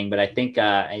underwriting. But I think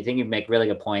you make really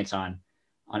good points on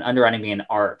underwriting being an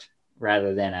art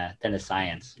rather than a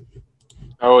science.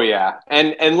 Oh yeah.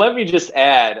 And let me just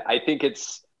add, I think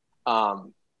it's,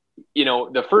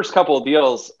 the first couple of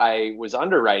deals I was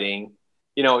underwriting,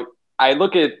 I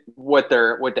look at what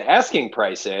the asking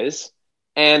price is,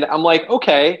 and I'm like,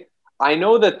 okay, I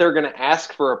know that they're going to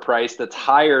ask for a price that's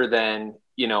higher than,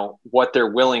 what they're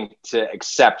willing to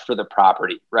accept for the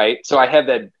property. Right. So I had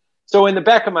that. So in the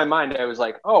back of my mind, I was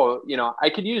like, oh, I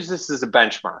could use this as a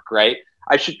benchmark, right?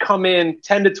 I should come in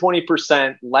 10 to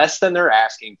 20% less than they're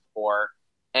asking for.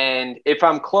 And if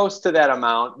I'm close to that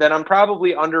amount, then I'm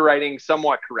probably underwriting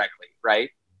somewhat correctly.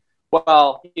 Right.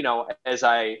 Well, as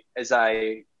I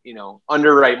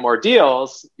underwrite more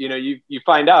deals, you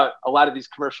find out a lot of these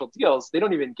commercial deals, they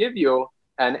don't even give you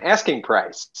an asking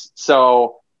price.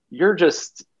 So you're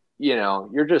just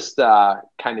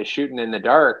kind of shooting in the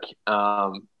dark,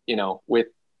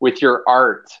 with your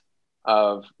art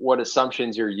of what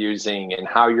assumptions you're using and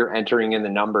how you're entering in the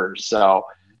numbers. So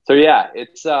yeah,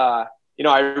 it's, I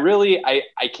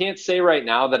can't say right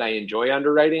now that I enjoy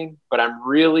underwriting, but I'm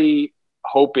really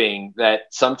hoping that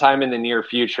sometime in the near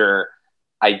future,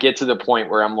 I get to the point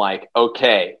where I'm like,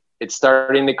 okay, it's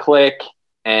starting to click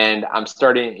and I'm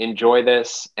starting to enjoy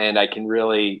this, and I can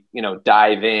really,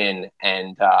 dive in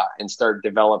and start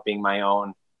developing my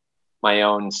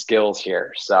own skills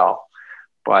here. So,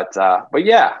 but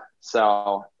yeah,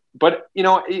 so, but,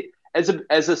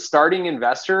 as a starting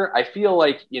investor, I feel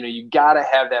like, you gotta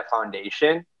have that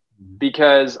foundation,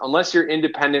 because unless you're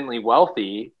independently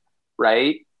wealthy,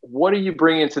 right, what are you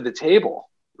bringing to the table,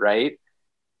 right?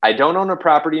 I don't own a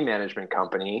property management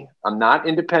company. I'm not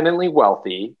independently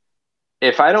wealthy.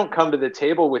 If I don't come to the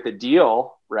table with a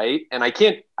deal, right, and I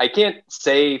can't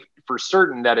say for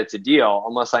certain that it's a deal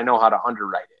unless I know how to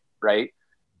underwrite it, right?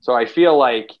 So I feel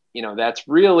like, that's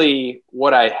really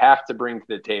what I have to bring to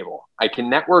the table. I can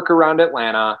network around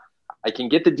Atlanta. I can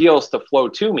get the deals to flow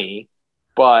to me,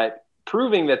 but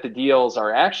proving that the deals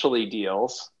are actually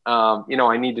deals,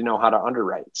 I need to know how to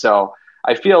underwrite. So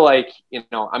I feel like,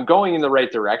 I'm going in the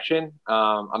right direction.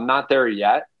 I'm not there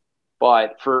yet,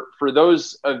 but for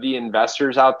those of the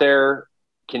investors out there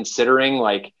considering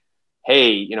like,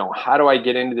 hey, how do I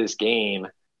get into this game?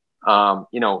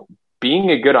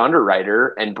 Being a good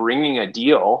underwriter and bringing a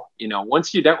deal,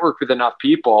 once you network with enough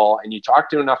people and you talk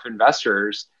to enough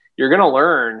investors, you're going to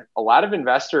learn a lot of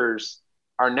investors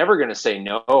are never going to say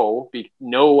no.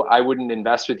 No, I wouldn't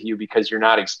invest with you because you're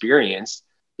not experienced.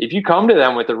 If you come to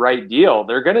them with the right deal,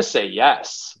 they're going to say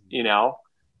yes,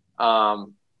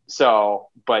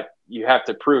 but you have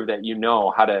to prove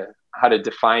that how to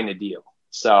define a deal.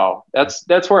 So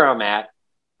that's where I'm at.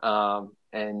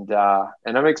 And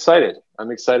I'm excited. I'm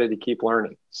excited to keep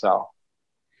learning. So,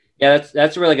 yeah,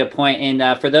 that's a really good point.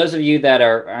 And for those of you that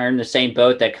are in the same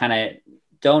boat that kind of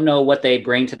don't know what they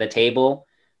bring to the table,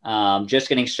 just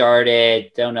getting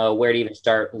started, don't know where to even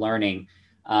start learning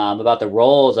about the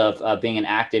roles of being an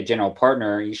active general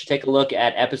partner, you should take a look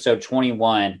at episode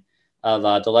 21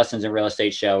 of the Lessons in Real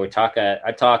Estate show.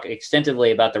 I talk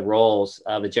extensively about the roles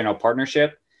of a general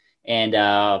partnership. And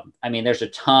there's a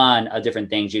ton of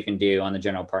different things you can do on the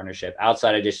general partnership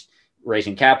outside of just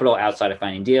raising capital, outside of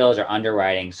finding deals or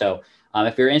underwriting. So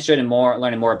if you're interested in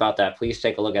learning more about that, please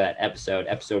take a look at that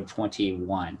episode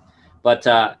 21.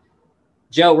 But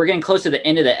Joe, we're getting close to the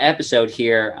end of the episode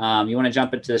here. You want to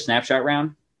jump into the snapshot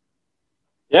round?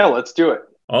 Yeah, let's do it.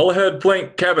 All ahead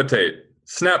plank cavitate.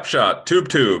 Snapshot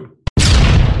tube.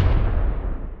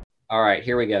 All right,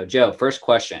 here we go. Joe, first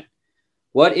question.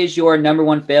 What is your number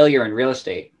one failure in real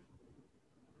estate?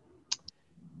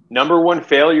 Number one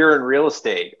failure in real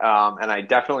estate. And I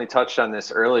definitely touched on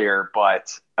this earlier,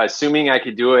 but assuming I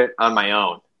could do it on my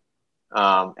own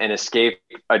and escape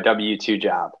a W-2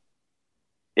 job.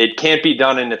 It can't be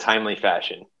done in a timely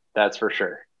fashion. That's for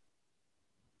sure.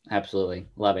 Absolutely.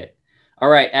 Love it. All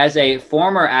right. As a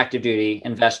former active duty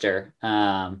investor,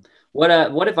 what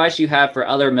advice do you have for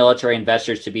other military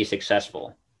investors to be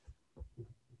successful?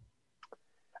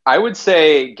 I would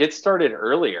say get started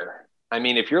earlier. I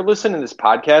mean, if you're listening to this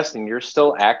podcast and you're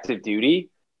still active duty,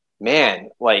 man,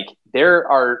 like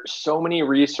there are so many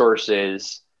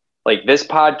resources like this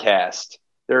podcast.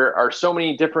 There are so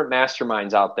many different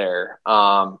masterminds out there.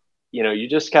 You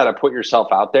just got to put yourself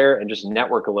out there and just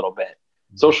network a little bit.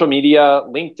 Social media,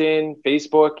 LinkedIn,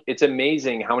 Facebook, it's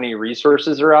amazing how many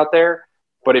resources are out there.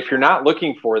 But if you're not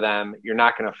looking for them, you're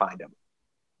not going to find them.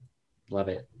 Love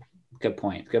it. Good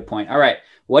point. All right.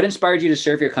 What inspired you to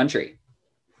serve your country?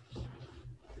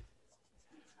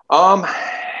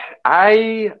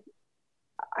 I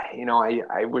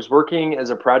was working as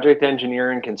a project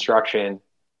engineer in construction.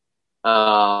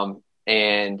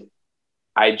 And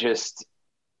I just,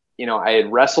 I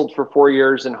had wrestled for 4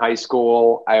 years in high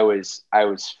school. I was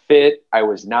fit. I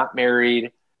was not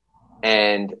married.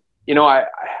 And,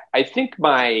 I think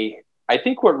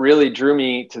what really drew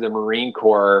me to the Marine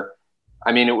Corps,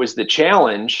 it was the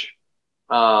challenge.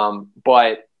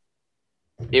 But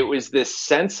it was this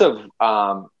sense of,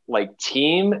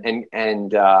 team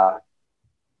and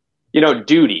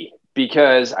duty,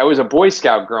 because I was a Boy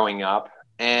Scout growing up.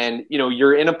 And,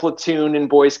 you're in a platoon in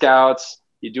Boy Scouts,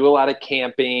 you do a lot of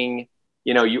camping,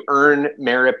 you earn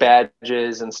merit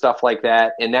badges and stuff like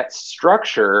that. And that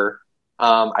structure,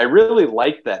 I really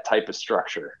liked that type of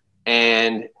structure.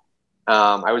 And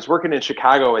I was working in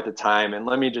Chicago at the time. And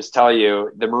let me just tell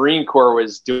you, the Marine Corps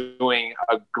was doing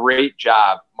a great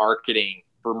job marketing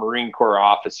for Marine Corps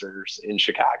officers in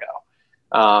Chicago.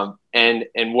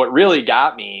 And what really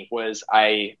got me was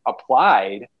I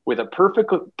applied with a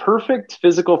perfect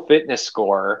physical fitness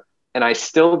score, and I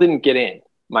still didn't get in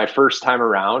my first time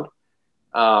around.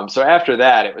 So after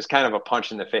that, it was kind of a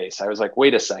punch in the face. I was like,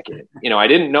 wait a second, I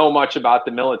didn't know much about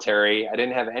the military. I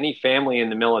didn't have any family in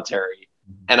the military,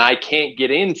 and I can't get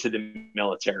into the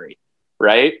military.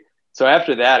 Right. So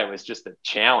after that, it was just a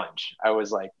challenge. I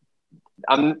was like,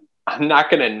 I'm not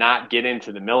going to not get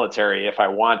into the military if I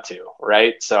want to.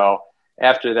 Right. So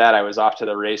after that, I was off to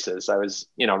the races. I was,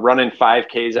 running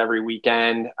 5Ks every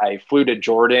weekend. I flew to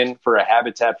Jordan for a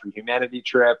Habitat for Humanity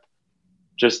trip,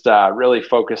 just really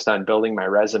focused on building my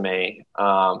resume.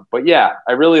 But yeah,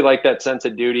 I really like that sense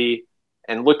of duty.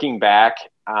 And looking back,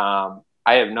 I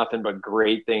have nothing but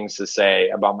great things to say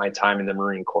about my time in the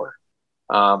Marine Corps.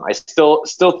 I still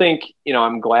think,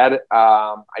 I'm glad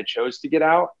I chose to get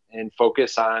out and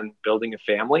focus on building a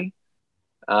family.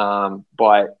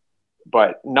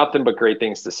 But nothing but great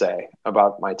things to say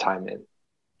about my time in.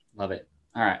 Love it.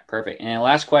 All right, perfect. And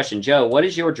last question, Joe, what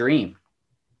is your dream?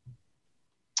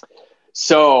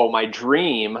 So my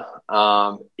dream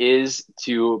is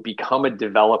to become a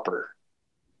developer.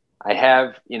 I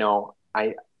have,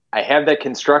 I have that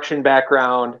construction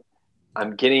background.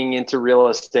 I'm getting into real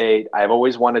estate. I've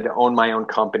always wanted to own my own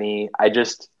company.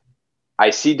 I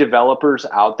see developers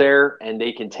out there and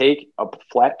they can take a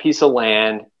flat piece of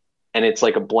land and it's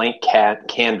like a blank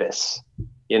canvas.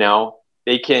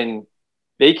 They can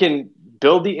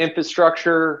build the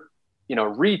infrastructure,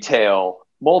 retail,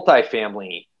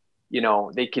 multifamily,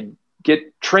 they could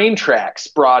get train tracks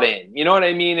brought in. You know what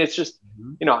I mean? It's just,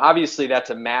 obviously that's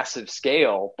a massive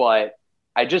scale, but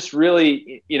I just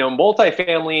really,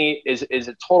 multifamily is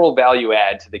a total value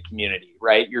add to the community,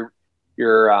 right? You're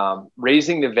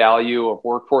raising the value of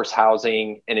workforce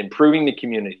housing and improving the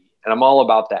community. And I'm all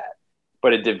about that.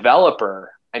 But a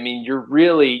developer,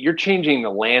 you're changing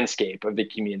the landscape of the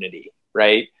community,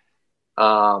 right?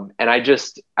 And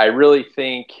I really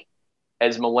think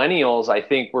as millennials, I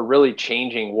think we're really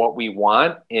changing what we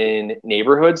want in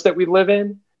neighborhoods that we live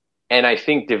in. And I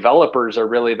think developers are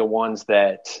really the ones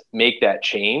that make that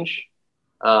change.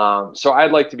 So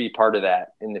I'd like to be part of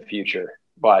that in the future.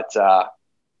 But, I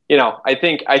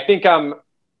think I'm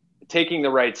taking the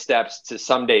right steps to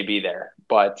someday be there,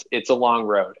 but it's a long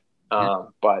road.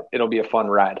 But it'll be a fun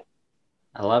ride.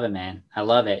 I love it, man. I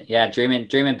love it. Yeah.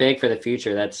 Dreaming big for the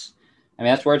future. That's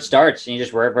where it starts. And you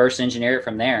just reverse engineer it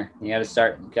from there. You got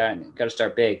to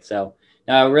start big. So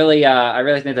I really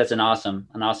think that's an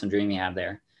awesome dream you have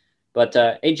there. But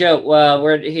hey, Joe,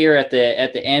 we're here at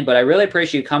the end, but I really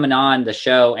appreciate you coming on the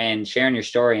show and sharing your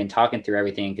story and talking through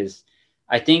everything, because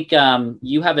I think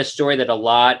you have a story that a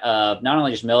lot of not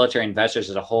only just military investors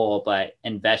as a whole, but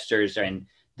investors and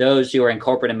those who are in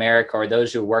corporate America or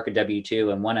those who work at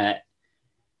W-2 and want to,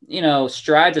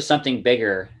 strive to something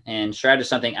bigger and strive to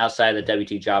something outside of the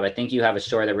W-2 job. I think you have a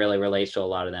story that really relates to a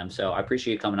lot of them. So I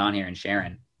appreciate you coming on here and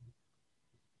sharing.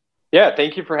 Yeah,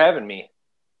 thank you for having me.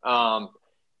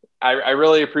 I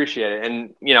really appreciate it.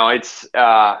 And,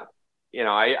 I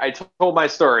told my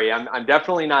story. I'm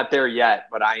definitely not there yet,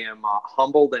 but I am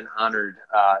humbled and honored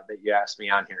that you asked me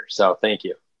on here. So thank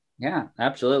you. Yeah,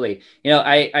 absolutely.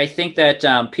 I think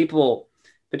that people,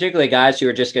 particularly guys who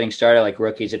are just getting started, like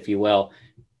rookies, if you will,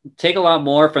 take a lot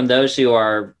more from those who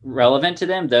are relevant to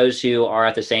them, those who are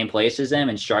at the same place as them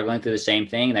and struggling through the same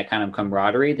thing, that kind of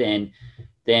camaraderie,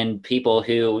 than people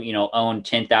who, own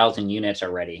 10,000 units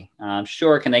already.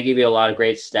 Sure, can they give you a lot of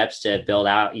great steps to build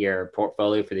out your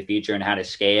portfolio for the future and how to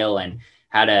scale and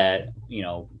how to,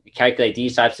 calculate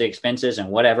these types of expenses and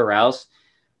whatever else?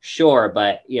 Sure,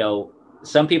 but,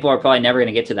 some people are probably never going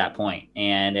to get to that point.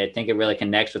 And I think it really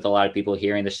connects with a lot of people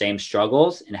hearing the same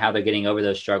struggles and how they're getting over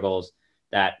those struggles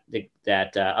that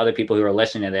other people who are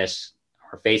listening to this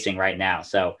are facing right now.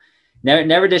 So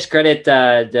never discredit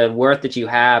the worth that you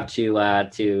have to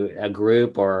a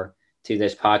group or to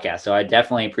this podcast. So I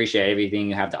definitely appreciate everything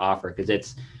you have to offer,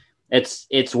 because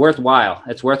it's worthwhile.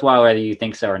 It's worthwhile whether you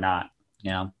think so or not.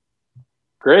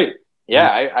 Great. Yeah,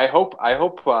 I hope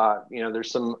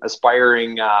there's some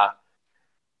aspiring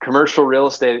commercial real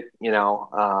estate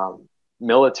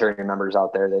military members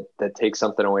out there that take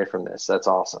something away from this. That's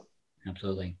awesome.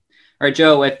 Absolutely. All right,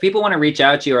 Joe, if people want to reach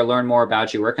out to you or learn more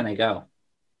about you, where can they go?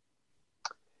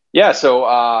 Yeah, so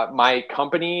my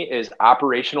company is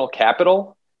Operational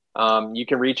Capital. You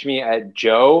can reach me at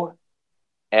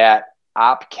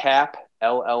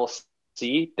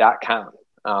joe@opcapllc.com.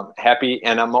 Happy,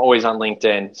 and I'm always on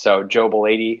LinkedIn. So Joe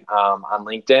Balayti on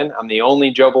LinkedIn. I'm the only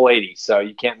Joe Balayti, so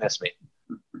you can't miss me.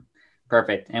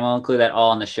 Perfect. And we'll include that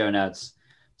all in the show notes.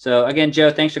 So again,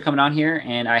 Joe, thanks for coming on here,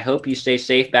 and I hope you stay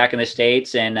safe back in the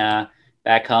States and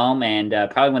back home. And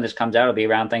probably when this comes out, it'll be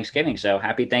around Thanksgiving. So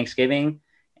happy Thanksgiving.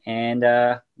 And,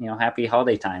 happy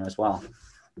holiday time as well.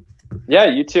 Yeah,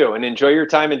 you too. And enjoy your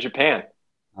time in Japan.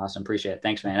 Awesome. Appreciate it.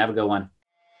 Thanks, man. Have a good one.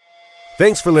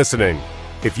 Thanks for listening.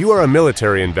 If you are a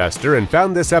military investor and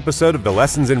found this episode of the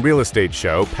Lessons in Real Estate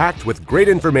show packed with great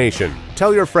information,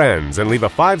 tell your friends and leave a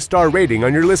 5-star rating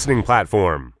on your listening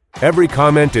platform. Every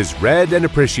comment is read and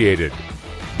appreciated.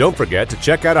 Don't forget to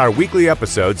check out our weekly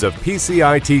episodes of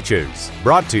PCI Teaches,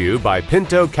 brought to you by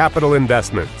Pinto Capital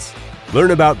Investments.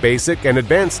 Learn about basic and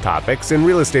advanced topics in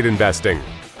real estate investing.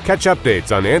 Catch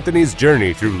updates on Anthony's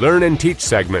journey through Learn and Teach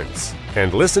segments.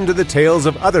 And listen to the tales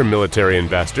of other military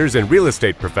investors and real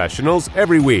estate professionals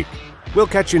every week. We'll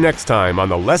catch you next time on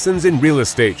the Lessons in Real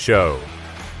Estate show.